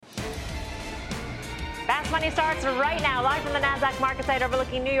Fast Money starts right now, live from the NASDAQ market site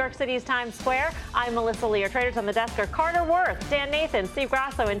overlooking New York City's Times Square. I'm Melissa Lee. Our traders on the desk are Carter Worth, Dan Nathan, Steve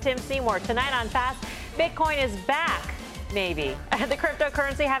Grasso, and Tim Seymour. Tonight on Fast, Bitcoin is back. Maybe. The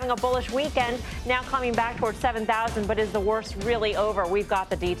cryptocurrency having a bullish weekend, now coming back towards 7,000, but is the worst really over? We've got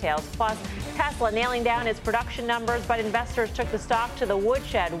the details. Plus, Tesla nailing down its production numbers, but investors took the stock to the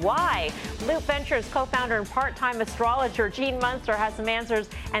woodshed. Why? Loop Ventures co-founder and part-time astrologer Gene Munster has some answers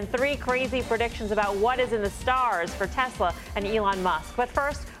and 3 crazy predictions about what is in the stars for Tesla and Elon Musk. But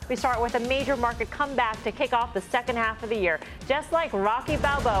first, we start with a major market comeback to kick off the second half of the year. Just like Rocky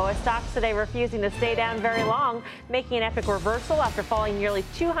Balboa, stocks today refusing to stay down very long, making an epic reversal after falling nearly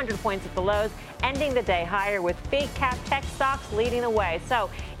 200 points at the lows, ending the day higher with big cap tech stocks leading the way. So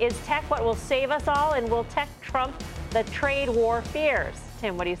is tech what will save us all, and will tech trump the trade war fears?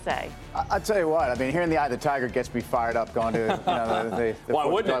 Tim, what do you say? I'll tell you what. I mean, hearing the eye of the tiger gets me fired up. Going to the why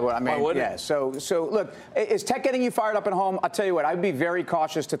wouldn't it? I mean, why wouldn't yeah. So look, is tech getting you fired up at home? I'll tell you what. I'd be very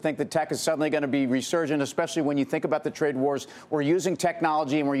cautious to think that tech is suddenly going to be resurgent, especially when you think about the trade wars. We're using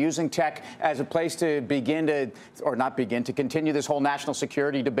technology and we're using tech as a place to continue this whole national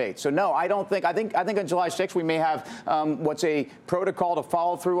security debate. So no, I don't think. I think on July 6th we may have what's a protocol to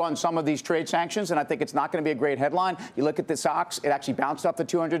follow through on some of these trade sanctions, and I think it's not going to be a great headline. You look at the SOX; it actually bounced up the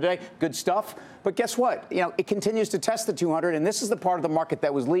 200 today. Good stuff. But guess what? It continues to test the 200, and this is the part of the market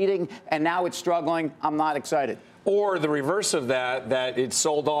that was leading, and now it's struggling. I'm not excited. Or the reverse of that it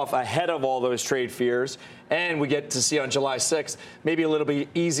sold off ahead of all those trade fears, and we get to see on July 6th maybe a little bit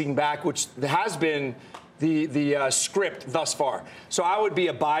easing back, which has been the script thus far. So I would be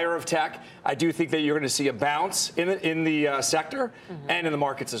a buyer of tech. I do think that you're going to see a bounce in the sector and in the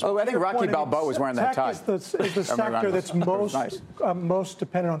markets as well. Oh, I think Rocky Balboa was wearing that tie. Tech is the sector that's most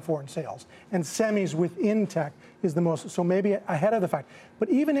dependent on foreign sales, and semis within tech is the most. So maybe ahead of the fact. But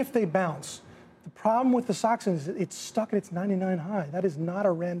even if they bounce, the problem with the SOX is it's stuck at its 99 high. That is not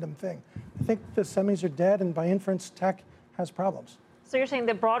a random thing. I think the semis are dead, and by inference, tech has problems. So you're saying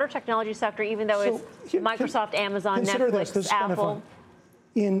the broader technology sector, even though it's Microsoft, Amazon, Netflix, this Apple. Kind of fun.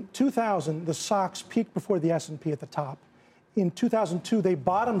 In 2000, the SOX peaked before the S&P at the top. In 2002, they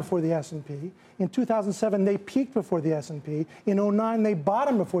bottomed before the S&P. In 2007, they peaked before the S&P. In 2009, they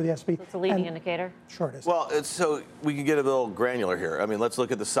bottomed before the S&P. That's a leading indicator. Sure it is. Well, so we can get a little granular here. I mean, let's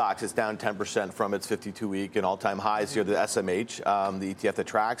look at the SOX. It's down 10% from its 52-week and all-time highs here. The SMH, the ETF that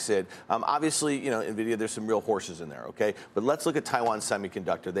tracks it. Obviously, NVIDIA, there's some real horses in there, okay? But let's look at Taiwan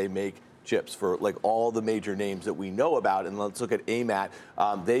Semiconductor. They make chips for like all the major names that we know about. And let's look at AMAT.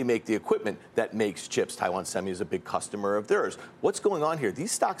 They make the equipment that makes chips. Taiwan Semi is a big customer of theirs. What's going on here?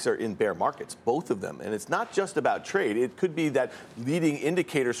 These stocks are in bear markets, both of them. And it's not just about trade. It could be that leading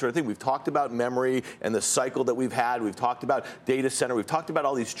indicator sort of thing. We've talked about memory and the cycle that we've had. We've talked about data center. We've talked about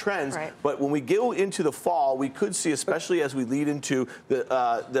all these trends. Right. But when we go into the fall, we could see, especially as we lead into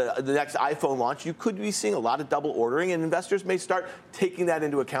the next iPhone launch, you could be seeing a lot of double ordering, and investors may start taking that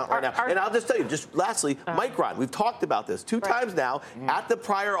into account right now. And I'll just tell you, just lastly, Micron. We've talked about this two times now at the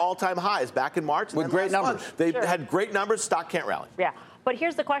prior all-time highs back in March. With great numbers. They had great numbers. Stock can't rally. Yeah. But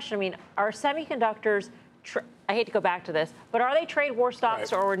here's the question. I mean, are semiconductors, I hate to go back to this, but are they trade war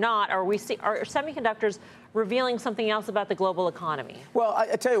stocks or not? Are semiconductors revealing something else about the global economy? Well,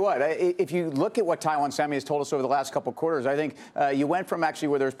 I tell you what, if you look at what Taiwan Semi has told us over the last couple of quarters, I think you went from actually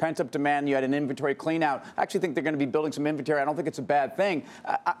where there's pent-up demand, you had an inventory clean-out. I actually think they're going to be building some inventory. I don't think it's a bad thing.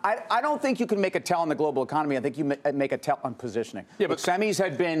 I don't think you can make a tell on the global economy. I think you make a tell on positioning. Yeah, but semis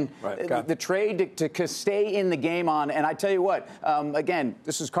had been the trade to stay in the game on, and I tell you what, again,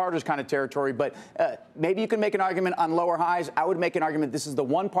 this is Carter's kind of territory, but maybe you can make an argument on lower highs. I would make an argument this is the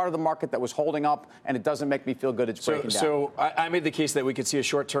one part of the market that was holding up, and it doesn't make me feel good it's breaking down. So I made the case that we could see a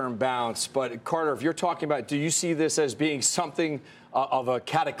short-term bounce. But, Carter, if you're talking about, do you see this as being something of a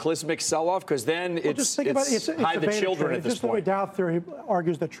cataclysmic sell-off? Because then it's hide the children at this just point. The way Dow theory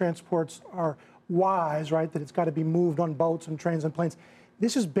argues that transports are wise, right, that it's got to be moved on boats and trains and planes.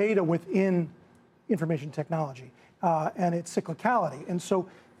 This is beta within information technology and its cyclicality. And so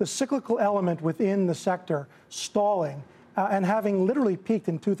the cyclical element within the sector stalling and having literally peaked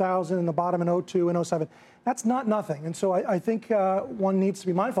in 2000 and the bottom in 02 and 07, that's not nothing. And so I think one needs to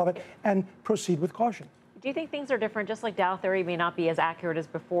be mindful of it and proceed with caution. Do you think things are different? Just like Dow theory may not be as accurate as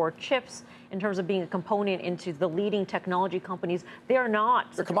before, chips, in terms of being a component into the leading technology companies, they are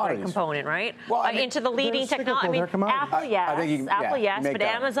not such a great component, right? Well, I mean, into the leading technology. I mean, Apple, yes. Apple, yes, but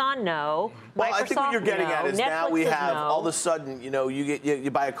Amazon, no. Well, Microsoft, I think what you're getting at is Netflix now we have no. all of a sudden,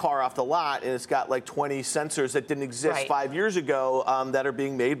 you buy a car off the lot and it's got like 20 sensors that didn't exist 5 years ago that are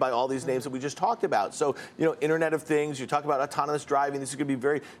being made by all these names that we just talked about. So, Internet of Things, you talk about autonomous driving, these are going to be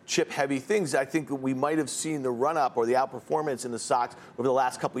very chip-heavy things. I think that we might have seen the run-up or the outperformance in the stocks over the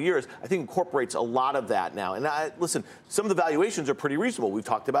last couple of years. I think incorporates a lot of that now. And listen, some of the valuations are pretty reasonable. We've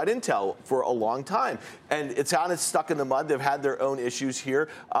talked about Intel for a long time, and it's kind of stuck in the mud. They've had their own issues here,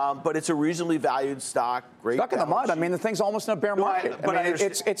 but it's a reasonably valued stock. Great stuck in the mud. I mean, the thing's almost in a bear market.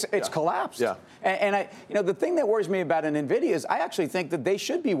 It's collapsed. Yeah. And the thing that worries me about an NVIDIA is I actually think that they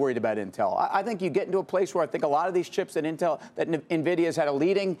should be worried about Intel. I think you get into a place where I think a lot of these chips that NVIDIA has had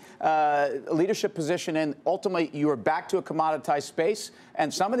a leadership position in, ultimately you are back to a commoditized space,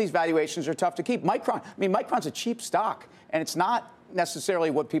 and some of these valuations are tough to keep. Micron's a cheap stock, and it's not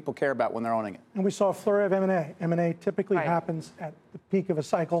necessarily what people care about when they're owning it. And we saw a flurry of M&A. M&A typically happens at the peak of a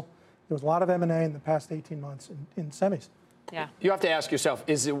cycle. There was a lot of M&A in the past 18 months in semis. Yeah. You have to ask yourself,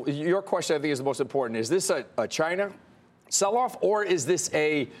 your question I think is the most important. Is this a China sell-off, or is this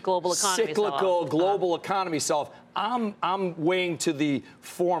a global economy cyclical global economy sell-off? I'm weighing to the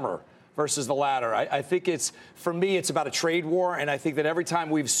former versus the latter. I think for me, it's about a trade war, and I think that every time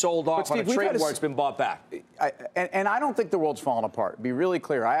we've sold off on a trade war, it's been bought back. And I don't think the world's fallen apart. Be really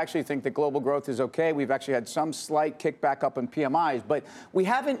clear. I actually think that global growth is okay. We've actually had some slight kickback up in PMIs, but we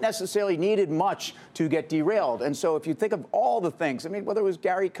haven't necessarily needed much to get derailed. And so if you think of all the things, I mean, whether it was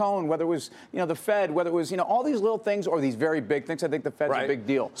Gary Cohn, whether it was, the Fed, whether it was, all these little things or these very big things, I think the Fed's a big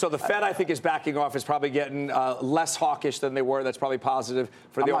deal. So the Fed, I think, is backing off, is probably getting less hawkish than they were. That's probably positive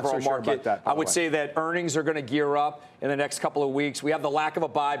for the overall market. About that, I would say that earnings are going to gear up in the next couple of weeks. We have the lack of a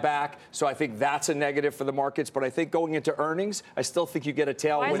buyback, so I think that's a negative for the markets. But I think going into earnings, I still think you get a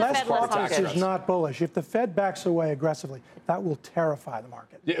tailwind. Less hawkish is not bullish. If the Fed backs away aggressively, that will terrify the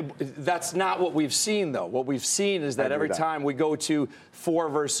market. That's not what we've seen, though. What we've seen is that every time we go to 4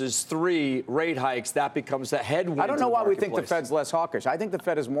 versus 3 rate hikes, that becomes the headwind. I don't know why we think the Fed's less hawkish. I think the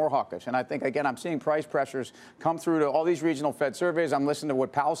Fed is more hawkish. And I think, again, I'm seeing price pressures come through to all these regional Fed surveys. I'm listening to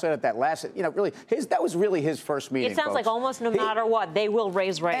what Powell said at that last, really, that was really his first meeting. It sounds like almost no matter what, they will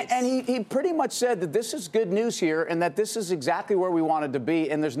raise rates. And he pretty much said that this is good news here and that this is exactly where we wanted to be,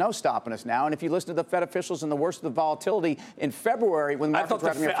 and there's no stopping us now. And if you listen to the Fed officials and the worst of the volatility in February, when markets were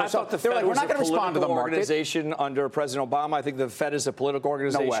having a first up, they were like, we're not going to respond to the market. Organization under President Obama. I think the Fed is a political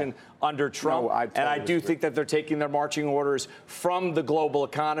organization under Trump. And I do think that they're taking their marching orders from the global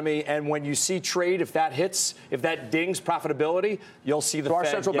economy. And when you see trade, if that hits, if that dings profitability, you'll see the Fed. Our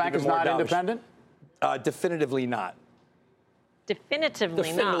central bank is not independent? Definitively not.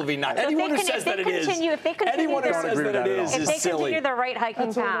 Definitively not. So Anyone who says that it is, if they continue their rate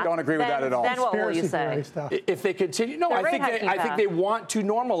hiking path, don't agree with that at all. Then what will you say? If they continue, I think they want to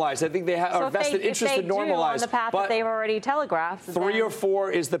normalize. I think they have a vested interest in normalize. On the path that they've already telegraphed. 3 or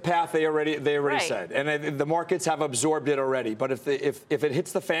 4 is the path they already said, and the markets have absorbed it already. But if it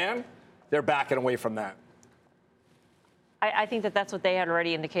hits the fan, they're backing away from that. I think that's what they had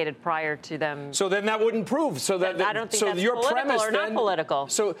already indicated prior to them. So then that wouldn't prove. I don't think that's your political premise or not political.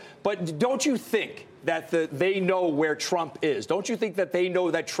 But don't you think that they know where Trump is? Don't you think that they know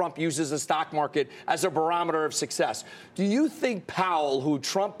that Trump uses the stock market as a barometer of success? Do you think Powell, who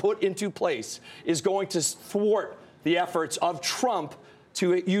Trump put into place, is going to thwart the efforts of Trump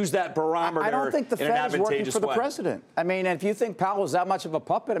to use that barometer? I don't think the Fed is working for the president. I mean, if you think Powell is that much of a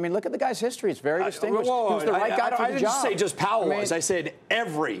puppet, I mean, look at the guy's history. It's very distinguished. He was the right guy for the job. I didn't say just Powell was. I said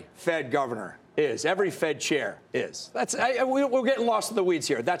every Fed governor is. Every Fed chair is. We're getting lost in the weeds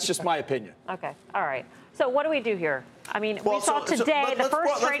here. That's just my opinion. Okay. All right. So what do we do here? I mean, we saw today the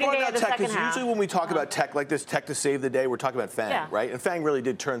first trading day of the second half. Usually when we talk about tech like this, tech to save the day, we're talking about FANG, right? And FANG really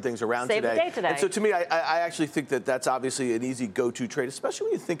did turn things around today. Save the day today. And so to me, I actually think that that's obviously an easy go-to trade, especially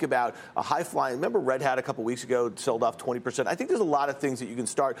when you think about a high-flying. Remember Red Hat a couple weeks ago sold off 20%? I think there's a lot of things that you can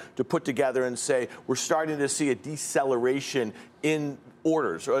start to put together and say we're starting to see a deceleration in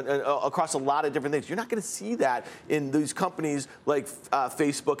orders across a lot of different things. You're not going to see that in these companies like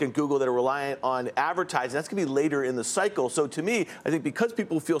Facebook and Google that are reliant on advertising. That's going to be later in the cycle. So to me, I think because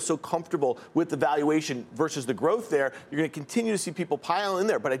people feel so comfortable with the valuation versus the growth there, you're going to continue to see people pile in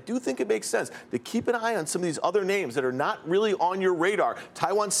there. But I do think it makes sense to keep an eye on some of these other names that are not really on your radar.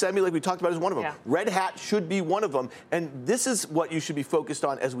 Taiwan Semi, like we talked about, is one of them. Yeah. Red Hat should be one of them. And this is what you should be focused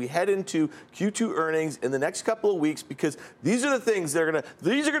on as we head into Q2 earnings in the next couple of weeks, because these are the things that are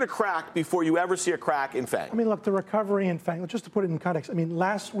these are gonna crack before you ever see a crack in FANG. I mean, look, the recovery in FANG, just to put it in context, I mean,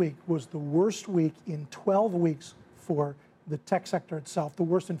 last week was the worst week in 12 weeks for the tech sector itself, the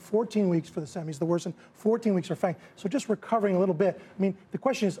worst in 14 weeks for the semis, the worst in 14 weeks for FANG. So just recovering a little bit. I mean, the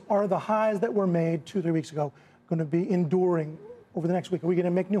question is, are the highs that were made 2-3 weeks ago going to be enduring over the next week? Are we going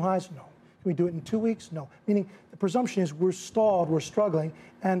to make new highs? No. Can we do it in 2 weeks? No. Meaning the presumption is we're stalled, we're struggling,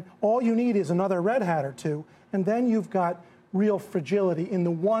 and all you need is another red hat or two, and then you've got real fragility in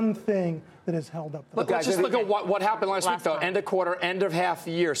the one thing that has held up. Look, let's just look at what happened last week, though. Month. End of quarter, end of half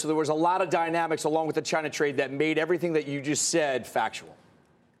year. So there was a lot of dynamics along with the China trade that made everything that you just said factual.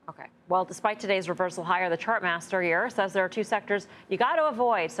 Okay. Well, despite today's reversal higher, the Chartmaster here says there are two sectors you got to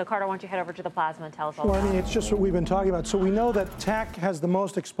avoid. So, Carter, why don't you head over to the plasma and tell us all about it? I mean, it's just what we've been talking about. So we know that tech has the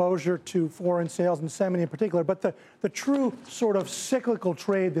most exposure to foreign sales and semi in particular, but the true sort of cyclical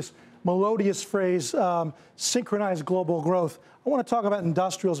trade, this melodious phrase, synchronized global growth, I want to talk about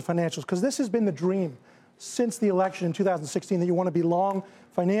industrials and financials because this has been the dream since the election in 2016 that you want to be long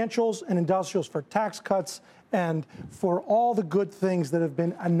financials and industrials for tax cuts and for all the good things that have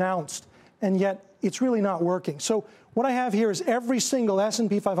been announced, and yet it's really not working. So what I have here is every single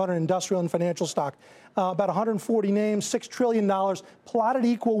S&P 500 industrial and financial stock, about 140 names, $6 trillion, plotted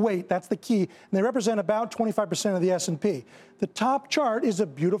equal weight. That's the key. And they represent about 25% of the S&P. The top chart is a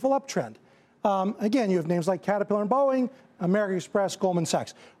beautiful uptrend. Again, you have names like Caterpillar and Boeing, American Express, Goldman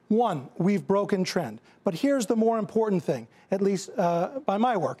Sachs. One, we've broken trend. But here's the more important thing, at least by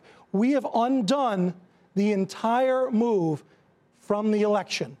my work. We have undone the entire move from the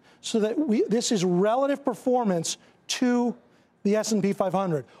election so that this is relative performance to the S&P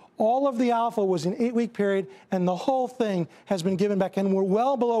 500. All of the alpha was an 8-week period, and the whole thing has been given back. And we're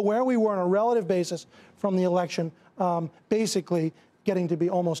well below where we were on a relative basis from the election, basically getting to be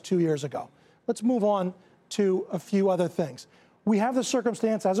almost 2 years ago. Let's move on to a few other things. We have the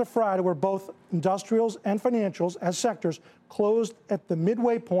circumstance as of Friday where both industrials and financials as sectors closed at the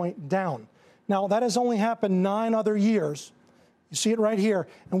midway point down. Now, that has only happened 9 other years. You see it right here.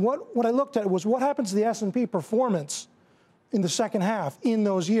 And what I looked at was what happens to the S&P performance in the second half in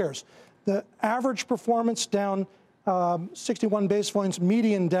those years. The average performance down 61 basis points,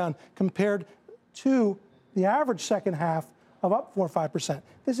 median down, compared to the average second half of up 4 or 5%.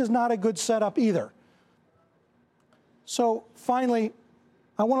 This is not a good setup either. So finally,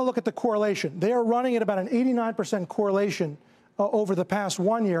 I want to look at the correlation. They are running at about an 89% correlation over the past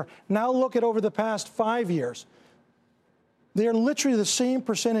 1 year. Now look at over the past 5 years. They are literally the same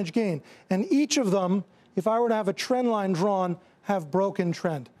percentage gain. And each of them, if I were to have a trend line drawn, have broken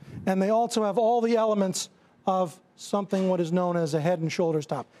trend. And they also have all the elements of something what is known as a head and shoulders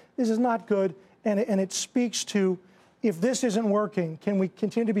top. This is not good, and it speaks to, if this isn't working, can we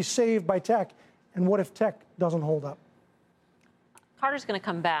continue to be saved by tech? And what if tech doesn't hold up? Carter's going to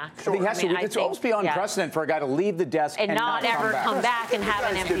come back. Sure. It's almost beyond precedent for a guy to leave the desk and not ever come back and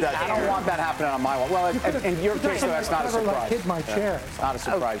have an empty chair. I don't want that happening on my one. Well, in your case, though, that's not a surprise. Hit my chair. It's not a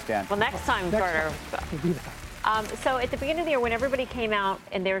surprise, Dan. Well, next time, Carter. So at the beginning of the year, when everybody came out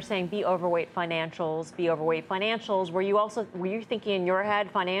and they were saying be overweight financials, were you thinking in your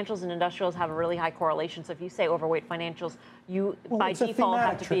head financials and industrials have a really high correlation? So if you say overweight financials, you by default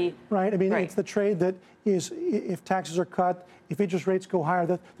have to be right. I mean, it's the trade that is if taxes are cut, if interest rates go higher.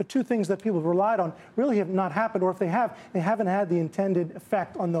 The two things that people have relied on really have not happened, or if they have, they haven't had the intended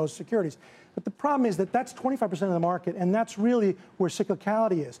effect on those securities. But the problem is that that's 25% of the market, and that's really where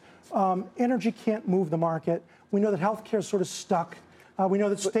cyclicality is. Energy can't move the market. We know that healthcare is sort of stuck. We know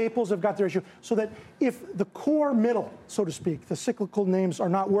that staples have got their issue. So that if the core middle, so to speak, the cyclical names are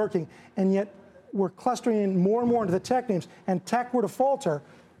not working, and yet we're clustering in more and more into the tech names, and tech were to falter,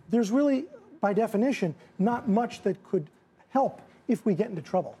 there's really, by definition, not much that could help if we get into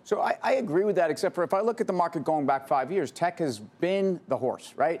trouble. So I agree with that, except for if I look at the market going back 5 years, tech has been the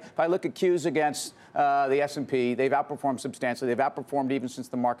horse, right? If I look at Qs against the S&P, they've outperformed substantially. They've outperformed even since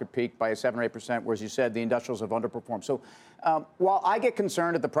the market peaked by 7 or 8%, whereas you said the industrials have underperformed. So while I get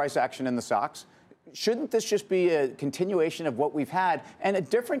concerned at the price action in the stocks, shouldn't this just be a continuation of what we've had and a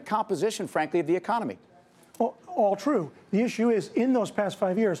different composition, frankly, of the economy? Well, all true. The issue is, in those past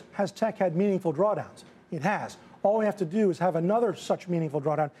 5 years, has tech had meaningful drawdowns? It has. All we have to do is have another such meaningful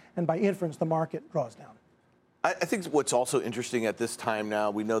drawdown, and by inference, the market draws down. I think what's also interesting at this time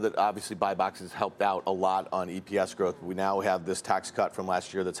now, we know that obviously buy boxes helped out a lot on EPS growth. We now have this tax cut from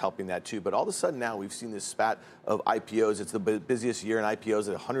last year that's helping that too. But all of a sudden now we've seen this spat of IPOs. It's the busiest year in IPOs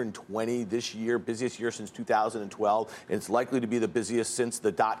at 120 this year, busiest year since 2012. And it's likely to be the busiest since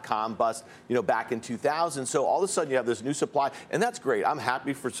the dot-com bust, back in 2000. So all of a sudden you have this new supply, and that's great. I'm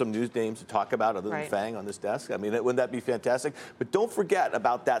happy for some news names to talk about other than FANG on this desk. I mean, wouldn't that be fantastic? But don't forget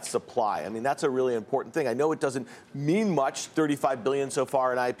about that supply. I mean, that's a really important thing. I know it doesn't mean much, $35 billion so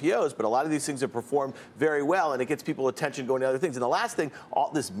far in IPOs, but a lot of these things have performed very well, and it gets people attention going to other things. And the last thing, all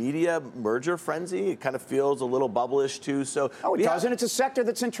this media merger frenzy, it kind of feels a little bubblish too. So no, it doesn't. It's a sector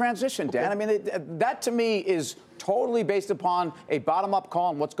that's in transition, Dan. I mean, that to me is totally based upon a bottom-up call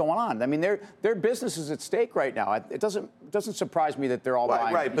on what's going on. I mean, their business is at stake right now. It doesn't surprise me that they're all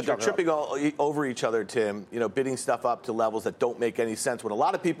buying. Right, but they're tripping over each other, Tim. Bidding stuff up to levels that don't make any sense. When a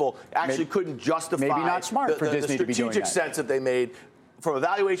lot of people actually couldn't justify maybe not smart for Disney to be doing that. The strategic sense that they made. From a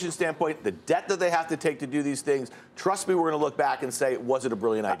valuation standpoint, the debt that they have to take to do these things, trust me, we're going to look back and say, was it a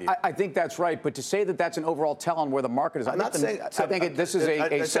brilliant idea? I think that's right. But to say that that's an overall tell on where the market is, I think this is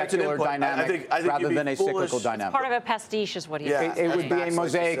a secular dynamic rather than a cyclical dynamic. It's part of a pastiche is what he said. It would be a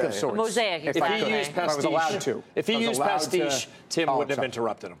mosaic of sorts. A mosaic, exactly. If he used pastiche, Tim wouldn't have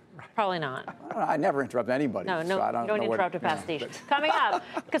interrupted him. Probably not. I never interrupt anybody. No, so I don't interrupt a pastiche. Coming up,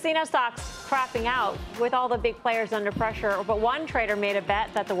 casino stocks crapping out with all the big players under pressure. But one trader made a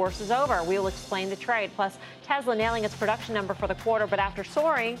bet that the worst is over. We will explain the trade. Plus, Tesla nailing its production number for the quarter, but after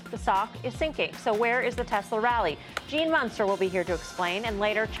soaring, the stock is sinking. So where is the Tesla rally? Gene Munster will be here to explain. And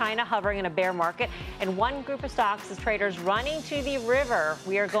later, China hovering in a bear market. And one group of stocks is traders running to the river.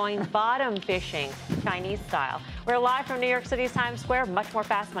 We are going bottom fishing, Chinese style. We're live from New York City's Times Square. Much more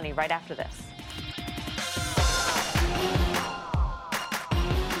Fast Money right after this.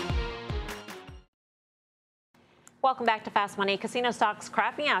 Welcome back to Fast Money. Casino stocks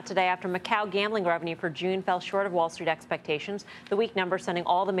crapping out today after Macau gambling revenue for June fell short of Wall Street expectations. The weak numbers sending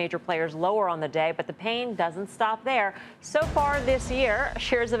all the major players lower on the day, but the pain doesn't stop there. So far this year,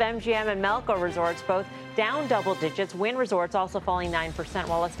 shares of MGM and Melco Resorts both down double digits. Wynn Resorts also falling 9%,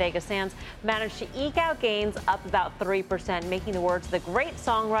 while Las Vegas Sands managed to eke out gains up about 3%, making the words of the great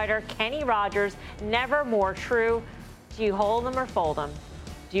songwriter Kenny Rogers never more true. Do you hold them or fold them?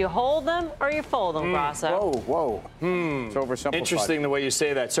 Do you hold them or you fold them, Grasso? Whoa. It's oversimplified. Interesting the way you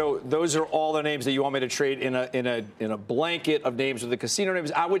say that. So those are all the names that you want me to trade in a blanket of names with the casino names.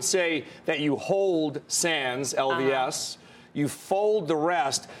 I would say that you hold Sands, LVS. You fold the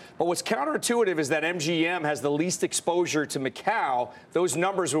rest. But what's counterintuitive is that MGM has the least exposure to Macau. Those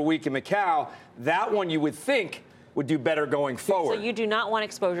numbers were weak in Macau. That one you would think would do better going forward. So you do not want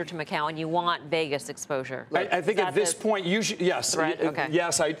exposure to Macau, and you want Vegas exposure. I think at this point, you should, yes. Okay.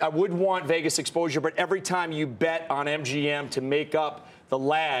 Yes, I would want Vegas exposure, but every time you bet on MGM to make up the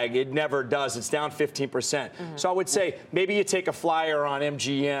lag, it never does. It's down 15%. So I would say maybe you take a flyer on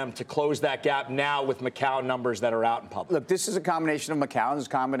MGM to close that gap now with Macau numbers that are out in public. Look, this is a combination of Macau and this is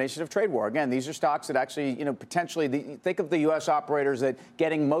a combination of trade war. Again, these are stocks that actually, potentially, think of the U.S. operators that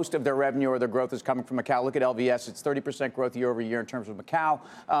getting most of their revenue or their growth is coming from Macau. Look at LVS. It's 30% growth year over year in terms of Macau.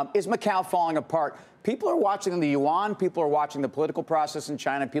 Is Macau falling apart? People are watching the yuan. People are watching the political process in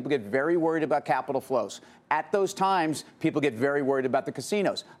China. People get very worried about capital flows. At those times, people get very worried about the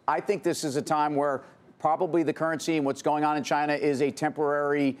casinos. I think this is a time where probably the currency and what's going on in China is a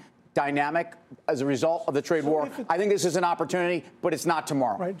temporary dynamic as a result of the trade war. I think this is an opportunity, but it's not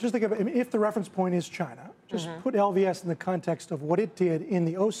tomorrow. Right. Just think of it. If the reference point is China, just put LVS in the context of what it did in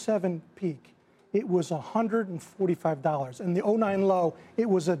the 07 peak. It was $145. And the 09 low, it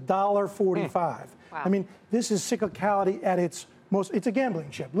was $1.45. Wow. I mean, this is cyclicality at its most. It's a gambling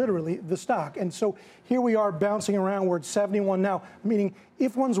chip, literally, the stock. And so here we are bouncing around. We're at 71 now. Meaning,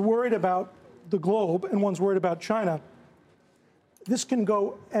 if one's worried about the globe and one's worried about China, this can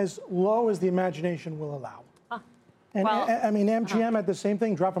go as low as the imagination will allow. And MGM had the same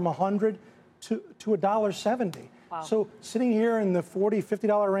thing, drop from $100 to $1.70. Wow. So sitting here in the $40,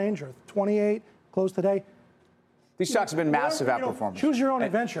 $50 range or $28, close today. These stocks have been massive outperformers. Choose your own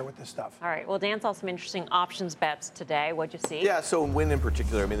adventure with this stuff. All right. Well, Dan saw some interesting options bets today. What'd you see? Yeah, so Wynn in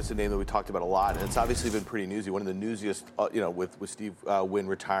particular, I mean, it's a name that we talked about a lot, and it's obviously been pretty newsy. One of the newsiest, with Steve Wynn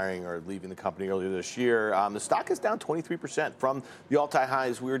retaring or leaving the company earlier this year. The stock is down 23% from the all-time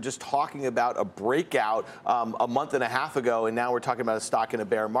highs. We were just talking about a breakout a month and a half ago, and now we're talking about a stock in a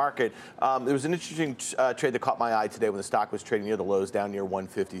bear market. There was an interesting trade that caught my eye today when the stock was trading near the lows, down near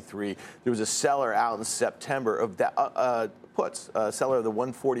 153. There was a seller out in September of that. puts, seller of the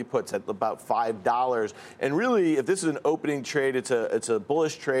 140 puts at about $5. And really, if this is an opening trade, it's a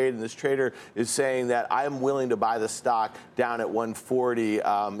bullish trade, and this trader is saying that I'm willing to buy the stock down at 140.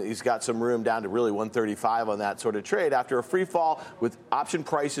 He's got some room down to really 135 on that sort of trade. After a free fall with option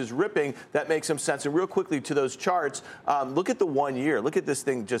prices ripping, that makes some sense. And real quickly to those charts, look at the 1 year. Look at this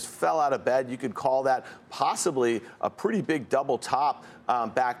thing just fell out of bed. You could call that possibly a pretty big double top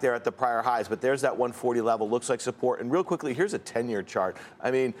back there at the prior highs. But there's that 140 level. Looks like support. And real quickly, here's a 10-year chart.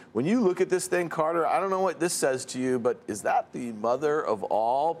 I mean, when you look at this thing, Carter, I don't know what this says to you, but is that the mother of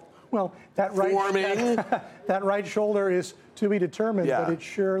all? Well, that right shoulder is to be determined, but it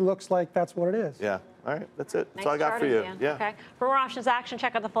sure looks like that's what it is. Yeah. All right, that's it. That's all I Nice got for you. Dan. Yeah. Okay. For more options action,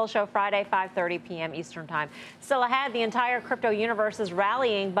 check out the full show Friday, 5:30 p.m. Eastern Time. Still ahead, the entire crypto universe is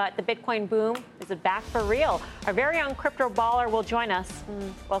rallying, but the Bitcoin boom, is it back for real? Our very own crypto baller will join us.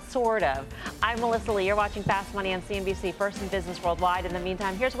 Well, sort of. I'm Melissa Lee. You're watching Fast Money on CNBC, first in business worldwide. In the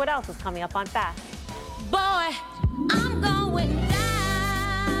meantime, here's what else is coming up on Fast. Boy, I'm going down.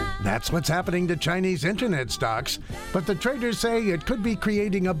 That's what's happening to Chinese internet stocks, but the traders say it could be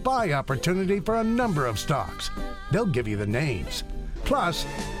creating a buy opportunity for a number of stocks. They'll give you the names. Plus,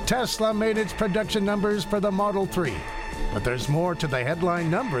 Tesla made its production numbers for the Model 3, but there's more to the headline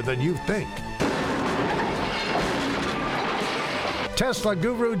number than you think. Tesla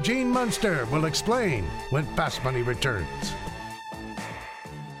guru Gene Munster will explain when Fast Money returns.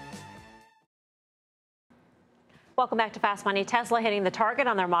 Welcome back to Fast Money. Tesla hitting the target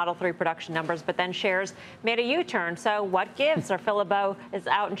on their Model 3 production numbers, but then shares made a U-turn. So what gives? Our Phil LeBeau is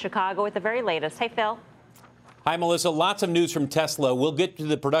out in Chicago with the very latest. Hey, Phil. Hi, Melissa. Lots of news from Tesla. We'll get to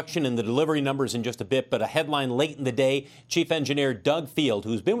the production and the delivery numbers in just a bit, but a headline late in the day, Chief Engineer Doug Field,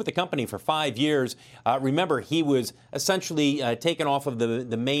 who's been with the company for 5 years, remember, he was essentially taken off of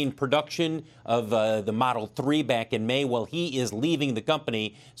the main production of the Model 3 back in May. Well, he is leaving the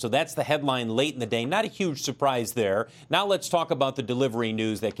company, so that's the headline late in the day. Not a huge surprise there. Now let's talk about the delivery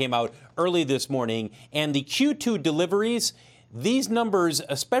news that came out early this morning, and the Q2 deliveries. These numbers,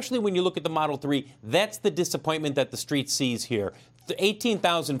 especially when you look at the Model 3, that's the disappointment that the street sees here.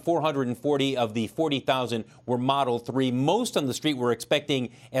 18,440 of the 40,000 were Model 3. Most on the street were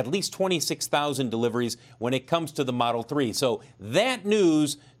expecting at least 26,000 deliveries when it comes to the Model 3. So that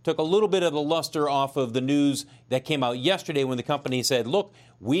news took a little bit of the luster off of the news that came out yesterday when the company said, look,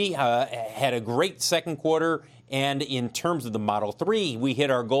 we had a great second quarter, and in terms of the Model 3, we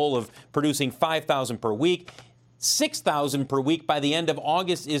hit our goal of producing 5,000 per week. 6,000 per week by the end of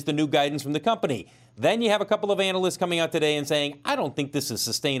August is the new guidance from the company. Then you have a couple of analysts coming out today and saying, I don't think this is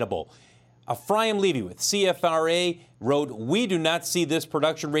sustainable. Ephraim Levy with CFRA wrote, we do not see this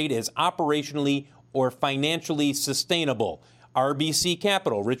production rate as operationally or financially sustainable. RBC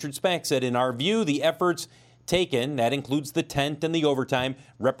Capital, Richard Speck said, in our view, the efforts taken, that includes the tent and the overtime,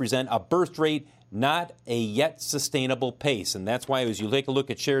 represent a burst rate, not a yet sustainable pace. And that's why as you take a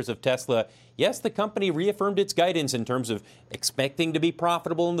look at shares of Tesla, yes, the company reaffirmed its guidance in terms of expecting to be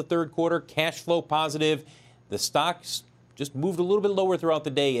profitable in the third quarter, cash flow positive. The stocks just moved a little bit lower throughout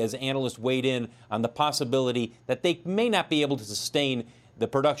the day as analysts weighed in on the possibility that they may not be able to sustain the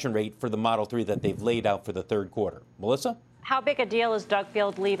production rate for the Model 3 that they've laid out for the third quarter. Melissa? How big a deal is Doug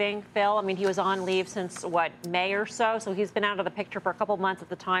Field leaving, Phil? I mean, he was on leave since, May or so? So he's been out of the picture for a couple months at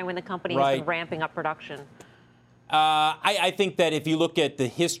the time when the company has been ramping up production. I think that if you look at the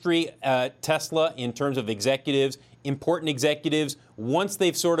history, Tesla, in terms of executives, important executives, once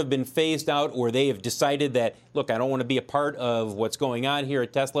they've sort of been phased out or they have decided that, look, I don't want to be a part of what's going on here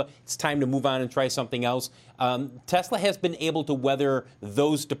at Tesla, it's time to move on and try something else. Tesla has been able to weather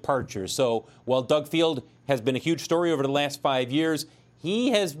those departures. So while Doug Field has been a huge story over the last 5 years,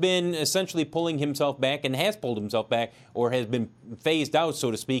 he has been essentially pulling himself back and has pulled himself back or has been phased out,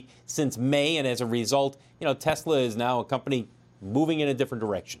 so to speak, since May. And as a result, Tesla is now a company moving in a different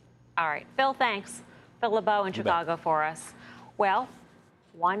direction. All right. Phil, thanks. Phil LeBeau in Chicago for us. Well,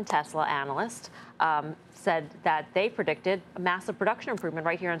 one Tesla analyst said that they predicted a massive production improvement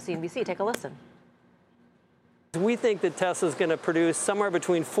right here on CNBC. Take a listen. We think that Tesla is going to produce somewhere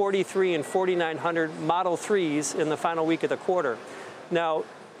between 4,300 and 4,900 Model 3s in the final week of the quarter. Now,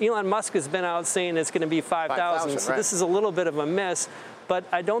 Elon Musk has been out saying it's going to be 5,000, so this is a little bit of a miss. But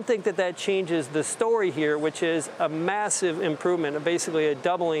I don't think that changes the story here, which is a massive improvement, basically a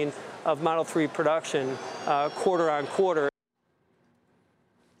doubling of Model 3 production quarter on quarter.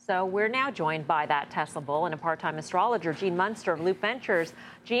 So we're now joined by that Tesla bull and a part-time astrologer, Gene Munster of Loop Ventures.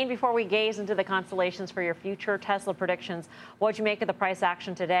 Gene, before we gaze into the constellations for your future Tesla predictions, what'd you make of the price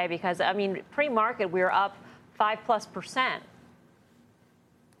action today? Because, pre-market, we were up 5+%.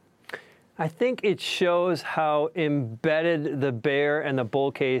 I think it shows how embedded the bear and the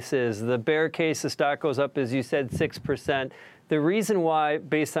bull case is. The bear case, the stock goes up, as you said, 6%. The reason why,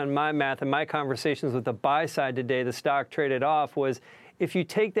 based on my math and my conversations with the buy side today, the stock traded off was if you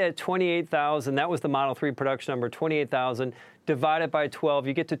take that 28,000, that was the Model 3 production number, 28,000, divide it by 12,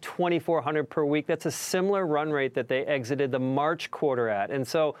 you get to 2,400 per week. That's a similar run rate that they exited the March quarter at. And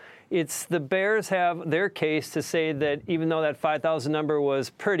so it's the bears have their case to say that even though that 5,000 number was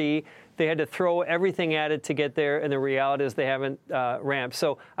pretty, they had to throw everything at it to get there, and the reality is they haven't ramped.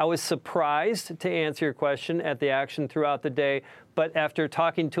 So I was surprised, to answer your question, at the action throughout the day. But after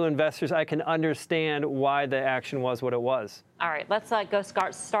talking to investors, I can understand why the action was what it was. All right, let's go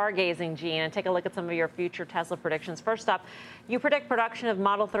stargazing, Gene, and take a look at some of your future Tesla predictions. First up, you predict production of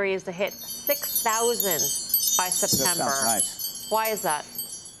Model 3s to hit 6,000 by September. That sounds nice. Why is that?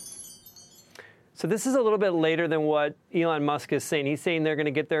 So this is a little bit later than what Elon Musk is saying. He's saying they're going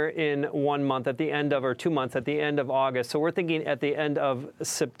to get there in 1 month at the end of, or 2 months at the end of August. So we're thinking at the end of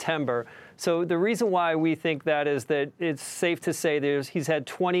September. So the reason why we think that is that it's safe to say he's had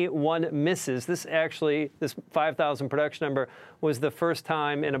 21 misses. This 5,000 production number was the first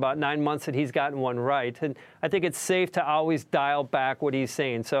time in about 9 months that he's gotten one right. And I think it's safe to always dial back what he's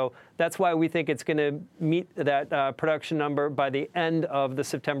saying. So that's why we think it's going to meet that production number by the end of the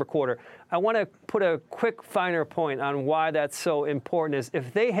September quarter. I want to put a quick finer point on why that's so important is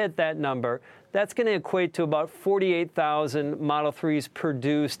if they hit that number, that's going to equate to about 48,000 Model 3s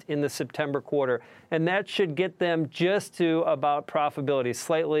produced in the September quarter. And that should get them just to about profitability,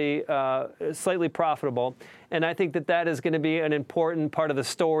 slightly profitable. And I think that is going to be an important part of the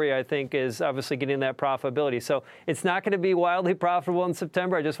story, I think, is obviously getting that profitability. So it's not going to be wildly profitable in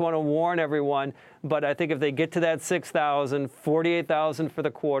September. I just want to warn everyone. But I think if they get to that 6,000, 48,000 for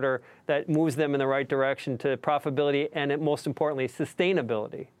the quarter, that moves them in the right direction to profitability and, most importantly,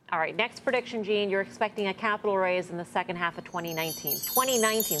 sustainability. All right, next prediction, Gene, you're expecting a capital raise in the second half of 2019.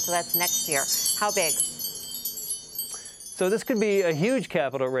 2019, so that's next year. How big? So this could be a huge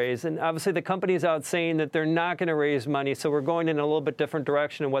capital raise, and obviously the company's out saying that they're not going to raise money, so we're going in a little bit different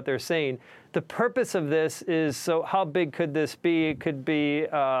direction in what they're saying. The purpose of this is, so how big could this be? It could be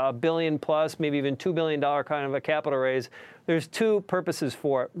 $1 billion plus, maybe even $2 billion kind of a capital raise. There's two purposes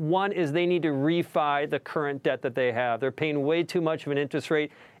for it. One is they need to refi the current debt that they have. They're paying way too much of an interest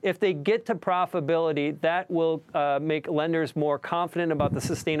rate. If they get to profitability, that will make lenders more confident about the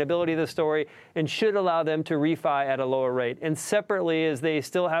sustainability of the story and should allow them to refi at a lower rate. And separately is they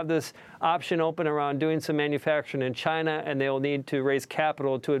still have this option open around doing some manufacturing in China, and they'll need to raise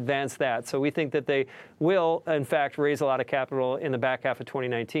capital to advance that. So we think that they will, in fact, raise a lot of capital in the back half of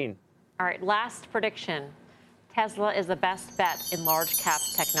 2019. All right, last prediction. Tesla is the best bet in large cap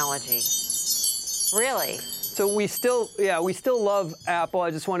technology. Really? So we still love Apple.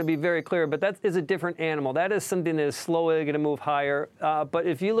 I just want to be very clear, but that is a different animal. That is something that is slowly going to move higher. But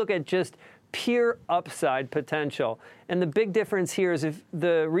if you look at just pure upside potential, and the big difference here is if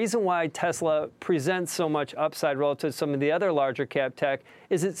the reason why Tesla presents so much upside relative to some of the other larger cap tech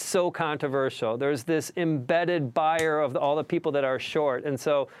is it's so controversial. There's this embedded buyer of all the people that are short. And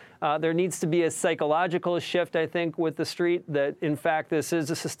so there needs to be a psychological shift, I think, with the street that, in fact, this is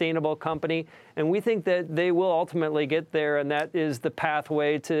a sustainable company. And we think that they will ultimately get there, and that is the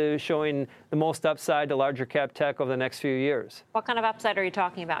pathway to showing the most upside to larger cap tech over the next few years. What kind of upside are you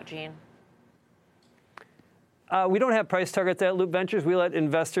talking about, Gene? We don't have price targets at Loop Ventures. We let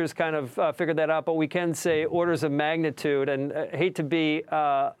investors kind of figure that out, but we can say orders of magnitude, and I hate to be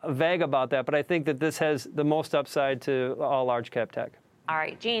vague about that, but I think that this has the most upside to all large cap tech. All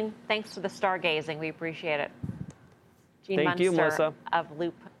right, Gene, thanks for the stargazing. We appreciate it. Gene Thank Munster you, Melissa. of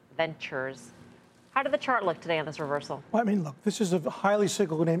Loop Ventures. How did the chart look today on this reversal? Well, I mean, look, this is a highly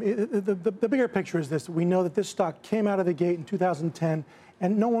cyclical name. The bigger picture is this. We know that this stock came out of the gate in 2010,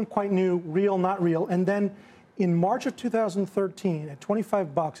 and no one quite knew real, not real. And then in March of 2013, at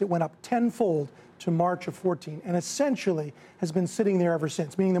 $25, it went up tenfold to March of 14, and essentially has been sitting there ever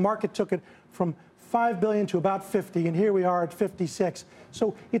since, meaning the market took it from $5 billion to about 50, and here we are at 56.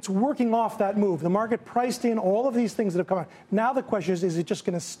 So it's working off that move. The market priced in all of these things that have come out. Now the question is it just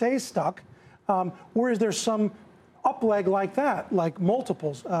going to stay stuck, or is there some up leg like that, like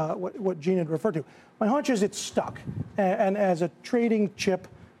multiples, what Gene had referred to? My hunch is it's stuck, and as a trading chip,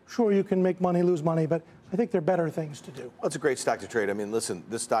 sure, you can make money, lose money, but I think there are better things to do. Well, it's a great stock to trade. I mean, listen,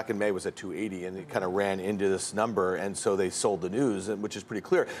 this stock in May was at 280, and it kind of ran into this number, and so they sold the news, which is pretty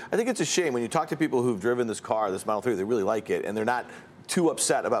clear. I think it's a shame when you talk to people who've driven this car, this Model 3, they really like it, and they're not too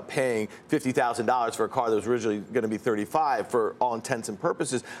upset about paying $50,000 for a car that was originally going to be $35,000 for all intents and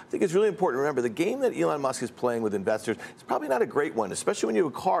purposes. I think it's really important to remember the game that Elon Musk is playing with investors is probably not a great one, especially when you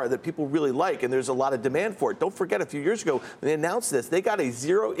have a car that people really like and there's a lot of demand for it. Don't forget, a few years ago when they announced this, they got a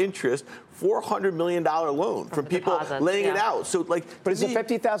zero interest $400 million loan from people deposits, laying it out. So, like, but is a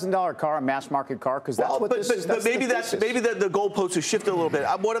 $50,000 car a mass market car? Because that's what this is. But maybe the goalposts have shifted a little bit.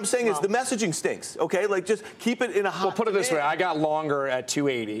 What I'm saying is the messaging stinks. Okay, like just keep it in a hot. Well, put it this way: I got longer at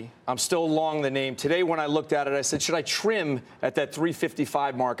 280. I'm still long the name. Today, when I looked at it, I said, should I trim at that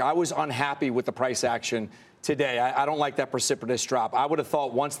 355 mark? I was unhappy with the price action today. I don't like that precipitous drop. I would have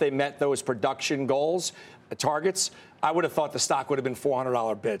thought once they met those production goals, targets, I would have thought the stock would have been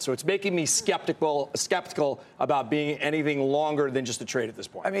 $400 bid. So it's making me skeptical about being anything longer than just a trade at this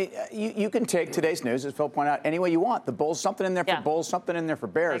point. I mean, you can take today's news, as Phil pointed out, any way you want. The bulls, something in there for bulls, something in there for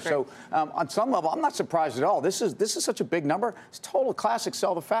bears. So on some level, I'm not surprised at all. This is such a big number. It's total classic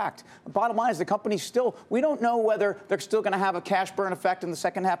sell the fact. The bottom line is the company's still, we don't know whether they're still going to have a cash burn effect in the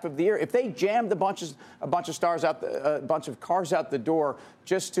second half of the year. If they jammed a bunch of cars out the door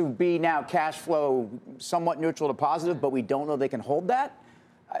just to be now cash flow somewhat neutral to positive, but we don't know they can hold that,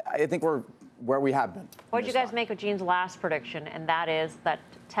 I think we're where we have been. What did you guys make of Gene's last prediction? And that is that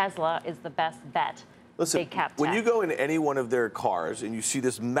Tesla is the best bet. Listen, when you go in any one of their cars and you see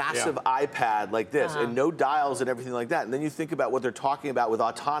this massive iPad like this and no dials and everything like that, and then you think about what they're talking about with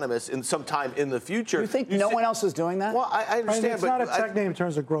autonomous in some time in the future. You think no one else is doing that? Well, I understand. It's not a tech name in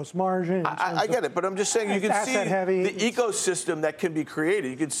terms of gross margin. I get it, but I'm just saying you can see heavy. the ecosystem that can be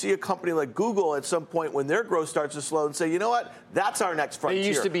created. You can see a company like Google at some point when their growth starts to slow and say, you know what, that's our next frontier. They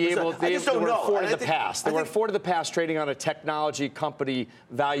used to be able. They were afforded the past. They were afforded the past trading on a technology company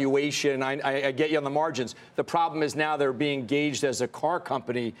valuation. I get you on the margins. The problem is now they're being gauged as a car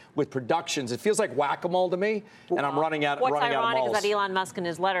company with productions. It feels like whack-a-mole to me, and I'm running out of malls. What's ironic is that Elon Musk in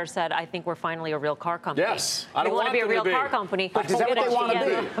his letter said, I think we're finally a real car company. Yes. I don't want to be a real car company. But is that what they want to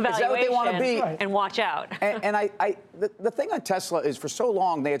be? Is that what they want to be? And watch out. And the thing on Tesla is for so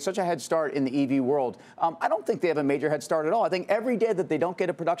long they had such a head start in the EV world. I don't think they have a major head start at all. I think every day that they don't get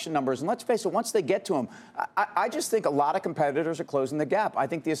to production numbers, and let's face it, once they get to them, I just think a lot of competitors are closing the gap. I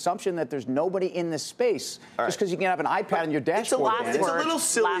think the assumption that there's nobody in this space just because you can have an iPad on your dashboard. It's a little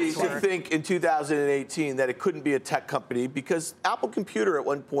silly to think in 2018 that it couldn't be a tech company because Apple Computer at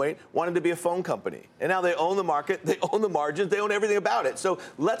one point wanted to be a phone company. And now they own the market, they own the margins, they own everything about it. So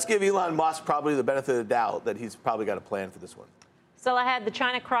let's give Elon Musk probably the benefit of the doubt that he's probably got a plan for this one. Still ahead, the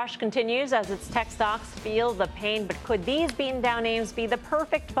China crush continues as its tech stocks feel the pain. But could these beaten down names be the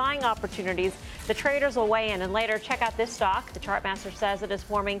perfect buying opportunities? The traders will weigh in. And later, check out this stock. The chartmaster says it is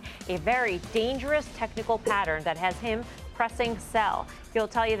forming a very dangerous technical pattern that has him pressing sell. He'll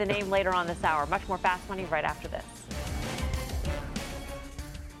tell you the name later on this hour. Much more Fast Money right after this.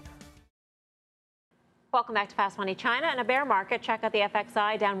 Welcome back to Fast Money. China in a bear market. Check out the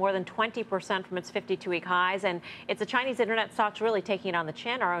FXI down more than 20% from its 52-week highs. And it's the Chinese internet stocks really taking it on the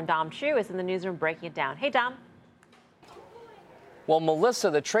chin. Our own Dom Chu is in the newsroom breaking it down. Hey, Dom. Well,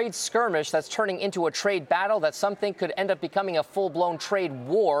 Melissa, the trade skirmish that's turning into a trade battle that some think could end up becoming a full-blown trade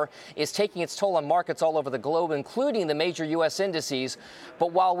war is taking its toll on markets all over the globe, including the major U.S. indices.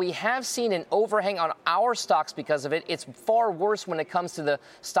 But while we have seen an overhang on our stocks because of it, it's far worse when it comes to the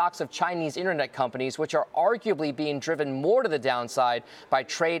stocks of Chinese internet companies, which are arguably being driven more to the downside by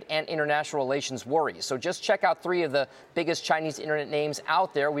trade and international relations worries. So just check out three of the biggest Chinese internet names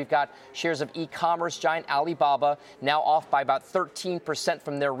out there. We've got shares of e-commerce giant Alibaba now off by about 13%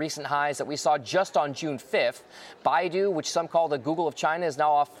 from their recent highs that we saw just on June 5th. Baidu, which some call the Google of China, is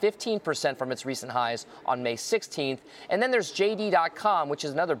now off 15% from its recent highs on May 16th. And then there's JD.com, which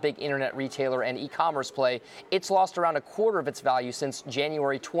is another big internet retailer and e-commerce play. It's lost around a quarter of its value since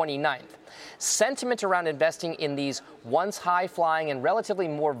January 29th. Sentiment around investing in these once high-flying and relatively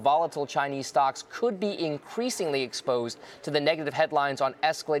more volatile Chinese stocks could be increasingly exposed to the negative headlines on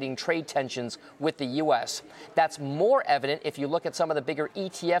escalating trade tensions with the U.S. That's more evident if you look at some of the bigger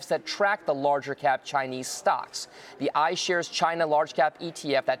ETFs that track the larger cap Chinese stocks. The iShares China Large Cap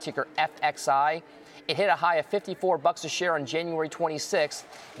ETF, that ticker FXI, it hit a high of $54 a share on January 26th.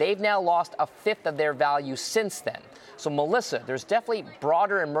 They've now lost a fifth of their value since then. So, Melissa, there's definitely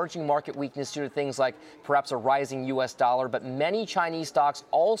broader emerging market weakness due to things like perhaps a rising U.S. dollar, but many Chinese stocks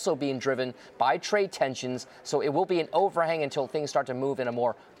also being driven by trade tensions. So it will be an overhang until things start to move in a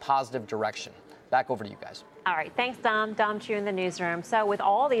more positive direction. Back over to you guys. All right. Thanks, Dom. Dom Chu in the newsroom. So with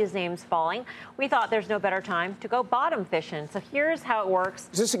all these names falling, we thought there's no better time to go bottom fishing. So here's how it works.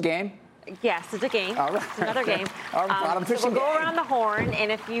 Is this a game? Yes, it's a game. All right. It's another game. Bottom So fishing we'll go game. around the horn,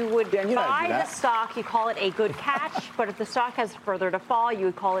 and if you would Dan, you know how to buy do the that. stock, you call it a good catch. But if the stock has further to fall, you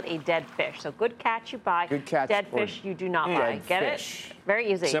would call it a dead fish. So good catch, you buy. Good catch Dead or fish, you do not buy. dead Get fish. it?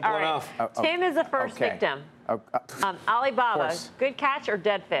 Very easy. Simple All right. enough. Tim is the first okay. victim. Of Alibaba, course. good catch or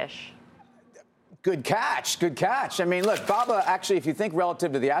dead fish? Good catch. Good catch. I mean, look, Baba, actually, if you think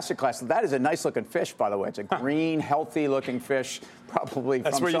relative to the asset class, that is a nice-looking fish, by the way. It's a green, healthy-looking fish, probably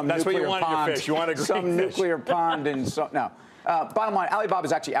That's from where you- some that's where you nuclear wanted your pond. fish. You want a green some fish. nuclear pond in no. Bottom line,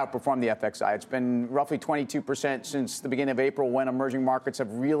 Alibaba's actually outperformed the FXI. It's been roughly 22% since the beginning of April when emerging markets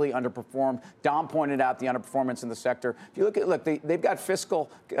have really underperformed. Dom pointed out the underperformance in the sector. If you look, they've got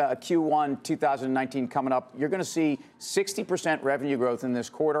fiscal Q1 2019 coming up. You're going to see 60% revenue growth in this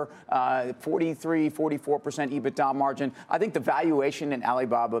quarter, 43, 44% EBITDA margin. I think the valuation in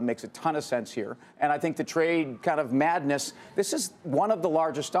Alibaba makes a ton of sense here. And I think the trade kind of madness, this is one of the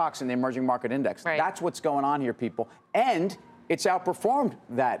largest stocks in the emerging market index. Right. That's what's going on here, people. And it's outperformed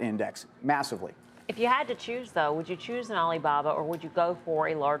that index massively. If you had to choose, though, would you choose an Alibaba or would you go for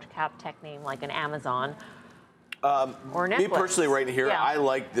a large cap tech name like an Amazon or Netflix? Me personally, right here, Yeah. I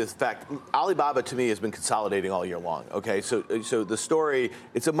like this fact. Alibaba, to me, has been consolidating all year long. Okay, so the story,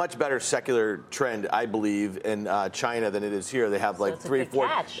 it's a much better secular trend, I believe, in China than it is here. They have like it's a 3, good 4.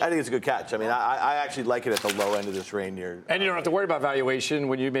 catch. I think it's a good catch. I mean, I actually like it at the low end of this range here. And you don't have to worry about valuation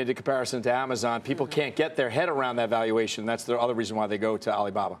when you made the comparison to Amazon. People can't get their head around that valuation. That's the other reason why they go to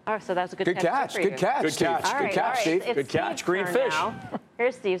Alibaba. All right, so that's a good Good tip catch. for you. Good catch. Good catch. All Good right, catch, all right. Steve. It's Good catch. Steve's Green turn fish. now.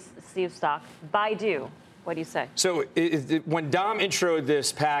 Here's Steve's stock. Baidu. What do you say? So when Dom introed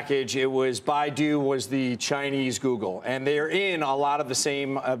this package, it was Baidu was the Chinese Google, and they are in a lot of the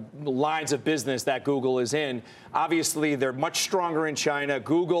same lines of business that Google is in. Obviously, they're much stronger in China.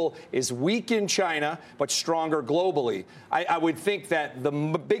 Google is weak in China, but stronger globally. I would think that the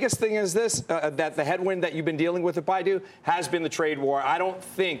biggest thing is this, that the headwind that you've been dealing with at Baidu has been the trade war. I don't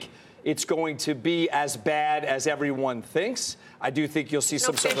think it's going to be as bad as everyone thinks. I do think you'll see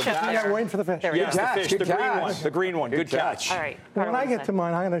some sort of fish up value. there. Yeah, waiting for the fish. There we Yes, go. the fish, Good the green catch. one. The green one. Good catch. catch. All right. Well, when Carter, I what do you get say? to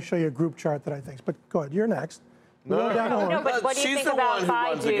mine, I'm going to show you a group chart that I think. But go ahead, you're next. We'll go down the horn. No, but what do you She's think the about one who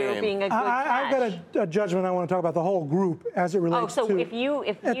runs the Baidu game. being a good I've catch? got a judgment. I want to talk about the whole group as it relates Oh, so to. if you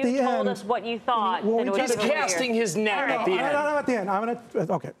at told the end, us what you thought, well, then it would He's be clear. casting his net All right. at the end. No, at the end. I'm going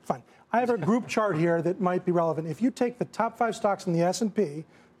to. Okay, fine. I have a group chart here that might be relevant. If you take the top 5 stocks in the S&P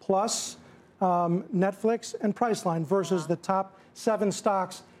plus Netflix and Priceline versus the top 7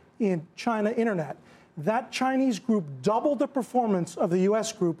 stocks in China Internet, that Chinese group doubled the performance of the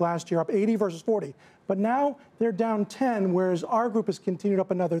U.S. group last year, up 80 versus 40. But now they're down 10, whereas our group has continued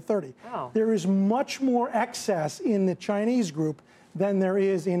up another 30. Oh. There is much more excess in the Chinese group than there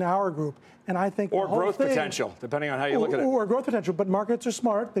is in our group. And I think Or the whole growth thing, potential, depending on how you look at it. Or growth potential, but markets are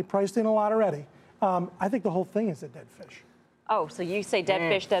smart. They priced in a lot already. I think the whole thing is a dead fish. Oh, so you say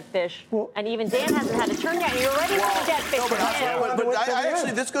dead fish, Well- and even Dan hasn't had a turn yet, and you're ready for the dead fish. No, but again. I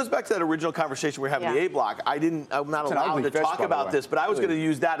actually, this goes back to that original conversation we were having Yeah. the A block. I'm not an allowed ugly to fish, talk by the about way. this, but I was Really going to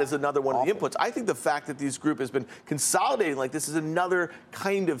use that as another one of the awful. inputs. I think the fact that this group has been consolidating like this is another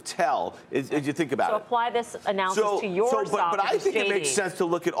kind of tell as you think about So it. apply this analysis to your stock. But I which is think it JD. makes sense to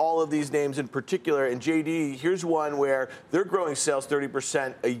look at all of these names in particular. And JD, here's one where they're growing sales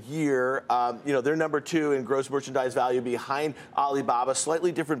 30% a year. They're number 2 in gross merchandise value behind Alibaba.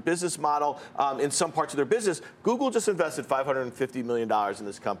 Slightly different business model in some parts of their business. Google just invested $550 million in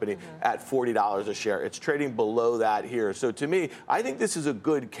this company at $40 a share. It's trading below that here. So to me, I think this is a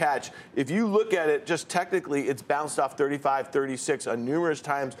good catch. If you look at it just technically, it's bounced off 35, 36 numerous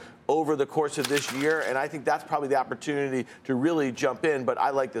times over the course of this year, and I think that's probably the opportunity to really jump in. But I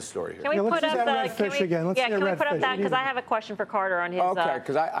like this story here. Can we Yeah, let's put use up that red fish again. Let's see a can we red put up fish. that? Because Easy. I have a question for Carter on his Okay,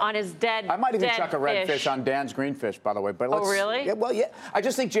 because on his dead. I might even dead chuck a red fish. fish on Dan's green fish, by the way. But let's, really? Yeah, well, yeah. I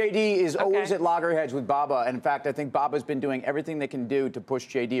just think JD is always Okay. at loggerheads with Baba. And in fact, I think Baba's been doing everything they can do to push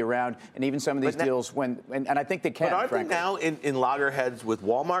JD around, and even some of these But now- deals and I think they can. But aren't frankly. they now in loggerheads with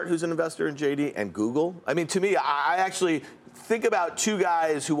Walmart, who's an investor in JD, and Google? I mean, to me, I actually think about 2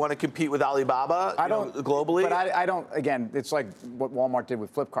 guys who want to compete with Alibaba globally. But I don't, again, it's like what Walmart did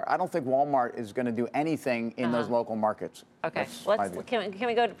with Flipkart. I don't think Walmart is going to do anything in those local markets. Okay, That's my view. can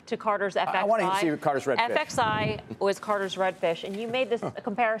we go to Carter's FXI? I want to see Carter's red fish. FXI was Carter's redfish, and you made this a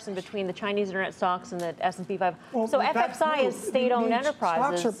comparison between the Chinese internet stocks and the S&P 500. Well, So but FXI is state-owned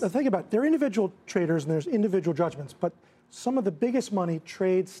enterprises. Stocks are, think about it. They're individual traders and there's individual judgments, but some of the biggest money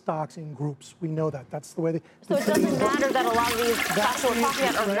trades stocks in groups. We know that. That's the way they. So it doesn't matter that a lot of these stocks we're the talking about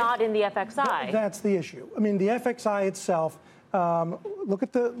issue, are right? not in the FXI. That's the issue. I mean, the FXI itself. Look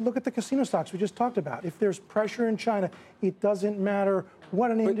at the casino stocks we just talked about. If there's pressure in China, it doesn't matter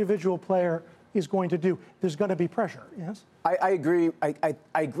what an individual player is going to do. There's going to be pressure, yes? I agree. I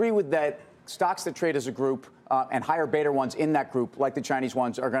agree with that. Stocks that trade as a group and higher beta ones in that group, like the Chinese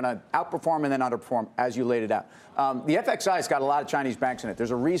ones, are going to outperform and then underperform, as you laid it out. The FXI has got a lot of Chinese banks in it.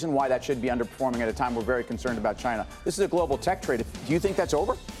 There's a reason why that should be underperforming at a time we're very concerned about China. This is a global tech trade. Do you think that's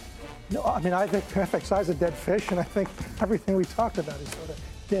over? No, I mean, I think FXI is a dead fish, and I think everything we talked about is sort of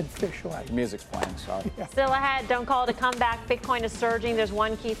dead fish. Music's playing, sorry. Yeah. Still ahead, don't call it a comeback. Bitcoin is surging. There's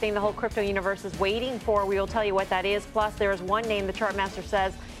one key thing the whole crypto universe is waiting for. We will tell you what that is. Plus, there is one name the Chartmaster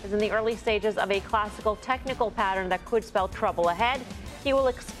says is in the early stages of a classical technical pattern that could spell trouble ahead. He will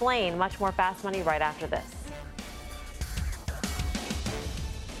explain. Much more Fast Money right after this.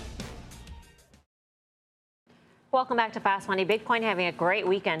 Welcome back to Fast Money. Bitcoin having a great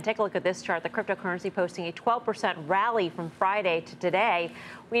weekend. Take a look at this chart. The cryptocurrency posting a 12% rally from Friday to today.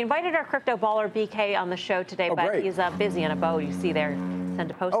 We invited our crypto baller BK on the show today, but great. he's busy on a boat. You see there,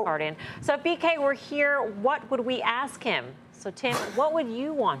 sent a postcard in. So if BK were here, what would we ask him? So Tim, what would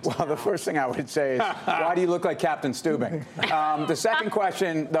you want to know? Well, the first thing I would say is, why do you look like Captain Steubing? The second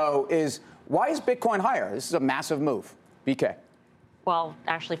question, though, is why is Bitcoin higher? This is a massive move. BK. Well,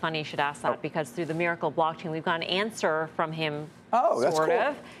 actually, funny you should ask that because through the Miracle blockchain, we've got an answer from him, that's sort cool.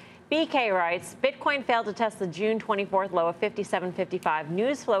 of. BK writes, Bitcoin failed to test the June 24th low of 57.55.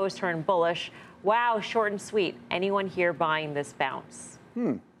 News flow has turned bullish. Wow, short and sweet. Anyone here buying this bounce?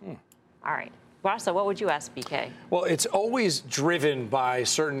 All right. Rasa, what would you ask BK? Well, it's always driven by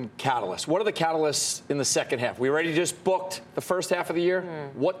certain catalysts. What are the catalysts in the second half? We already just booked the first half of the year.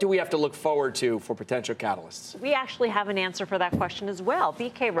 What do we have to look forward to for potential catalysts? We actually have an answer for that question as well.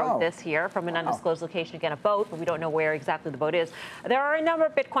 BK wrote this here from an undisclosed location, again, a boat, but we don't know where exactly the boat is. There are a number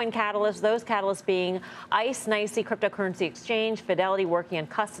of Bitcoin catalysts, those catalysts being ICE, NYSE, cryptocurrency exchange, Fidelity working in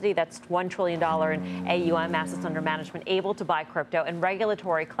custody, that's $1 trillion in AUM, assets under management, able to buy crypto, and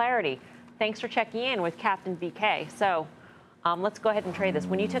regulatory clarity. Thanks for checking in with Captain BK. So let's go ahead and trade this.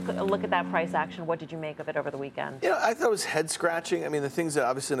 When you took a look at that price action, what did you make of it over the weekend? I thought it was head scratching. I mean, the things that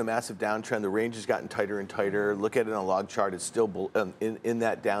obviously in a massive downtrend, the range has gotten tighter and tighter. Look at it on a log chart. It's still in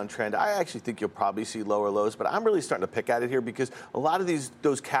that downtrend. I actually think you'll probably see lower lows, but I'm really starting to pick at it here because a lot of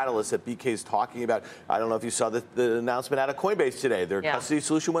those catalysts that BK is talking about, I don't know if you saw the announcement out of Coinbase today. Their custody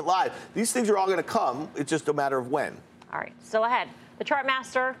solution went live. These things are all going to come. It's just a matter of when. All right, still ahead. The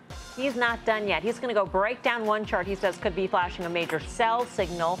Chartmaster, he's not done yet. He's going to go break down one chart he says could be flashing a major sell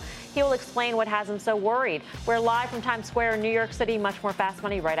signal. He will explain what has him so worried. We're live from Times Square in New York City. Much more Fast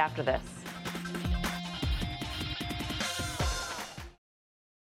Money right after this.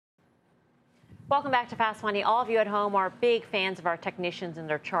 Welcome back to Fast Money. All of you at home are big fans of our technicians and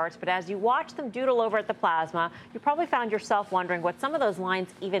their charts, but as you watch them doodle over at the plasma, you probably found yourself wondering what some of those lines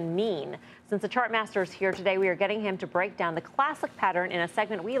even mean. Since the Chartmaster is here today, we are getting him to break down the classic pattern in a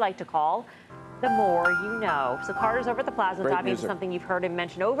segment we like to call The More You Know. So Carter's over at the plasma, diving into something you've heard him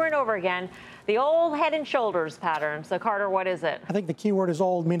mention over and over again, the old head and shoulders pattern. So Carter, what is it? I think the key word is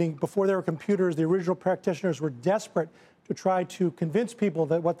old, meaning before there were computers, the original practitioners were desperate to try to convince people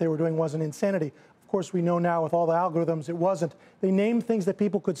that what they were doing wasn't insanity. Of course, we know now with all the algorithms, it wasn't. They named things that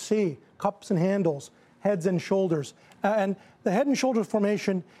people could see, cups and handles, heads and shoulders. And the head and shoulder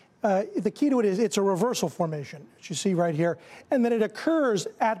formation, the key to it is it's a reversal formation, as you see right here. And then it occurs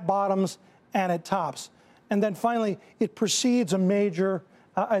at bottoms and at tops. And then finally, it precedes a major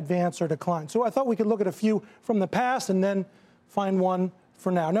advance or decline. So I thought we could look at a few from the past and then find one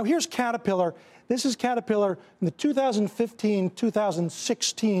for now. Now, here's Caterpillar. This is Caterpillar in the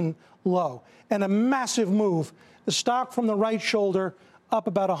 2015-2016 low, and a massive move. The stock from the right shoulder up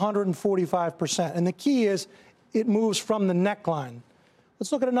about 145%. And the key is it moves from the neckline.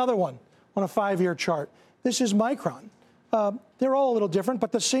 Let's look at another one on a 5-year chart. This is Micron. They're all a little different,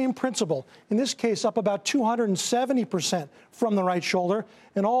 but the same principle. In this case, up about 270% from the right shoulder,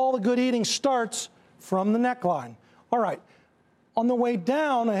 and all the good eating starts from the neckline. All right. On the way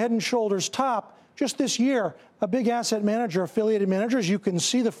down, a head and shoulders top, just this year, a big asset manager, affiliated managers, you can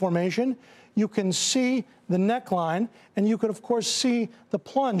see the formation, you can see the neckline, and you could, of course, see the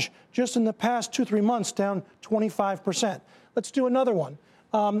plunge just in the past 2-3 months down 25%. Let's do another one.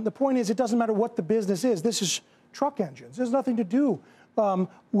 The point is, it doesn't matter what the business is. This is truck engines. There's nothing to do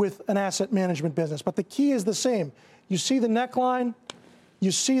with an asset management business, but the key is the same. You see the neckline,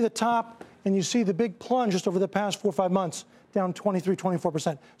 you see the top, and you see the big plunge just over the past 4 or 5 months, down 23,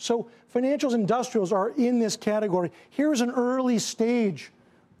 24%. So financials, industrials are in this category. Here's an early stage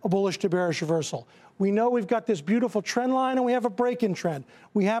of bullish to bearish reversal. We know we've got this beautiful trend line and we have a break-in trend.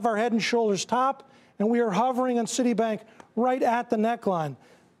 We have our head and shoulders top, and we are hovering on Citibank right at the neckline.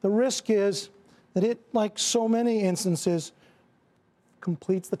 The risk is that it, like so many instances,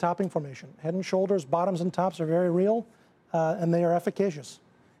 completes the topping formation. Head and shoulders, bottoms and tops are very real, and they are efficacious.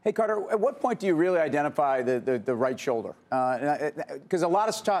 Hey, Carter, at what point do you really identify the right shoulder? Because a lot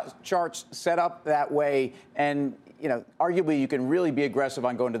of charts set up that way, and arguably you can really be aggressive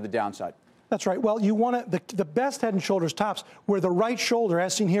on going to the downside. That's right. Well, you want the best head and shoulders tops where the right shoulder,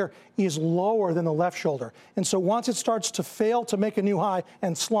 as seen here, is lower than the left shoulder. And so once it starts to fail to make a new high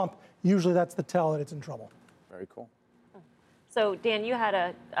and slump, usually that's the tell that it's in trouble. Very cool. So, Dan, you had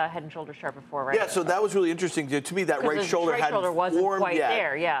a head and shoulders chart before, right? Yeah, so that was really interesting. To me, that right shoulder hadn't wasn't formed quite yet.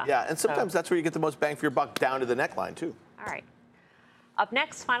 there, yeah. Yeah, and sometimes that's where you get the most bang for your buck, down to the neckline, too. All right. Up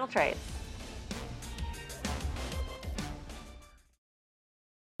next, final trade.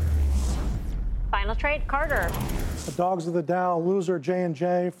 Final trade, Carter. The dogs of the Dow, loser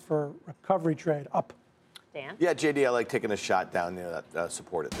J&J for recovery trade, up. Dan? Yeah, JD, I like taking a shot down near that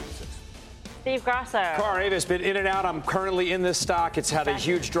support at 36. Steve Grasso. Carter has been in and out. I'm currently in this stock. It's had a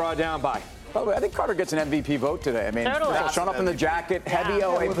huge drawdown by. By the way, I think Carter gets an MVP vote today. I mean, totally. Showing up in the jacket, heavy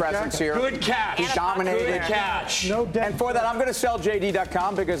OA presence here. Good catch. He dominated. Good catch. No debt. And for that, I'm going to sell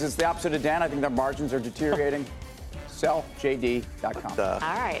JD.com because it's the opposite of Dan. I think their margins are deteriorating. Sell JD.com. All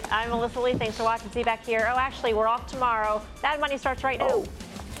right. I'm Melissa Lee. Thanks for watching. See you back here. Oh, actually, we're off tomorrow. That Money starts right now. Oh.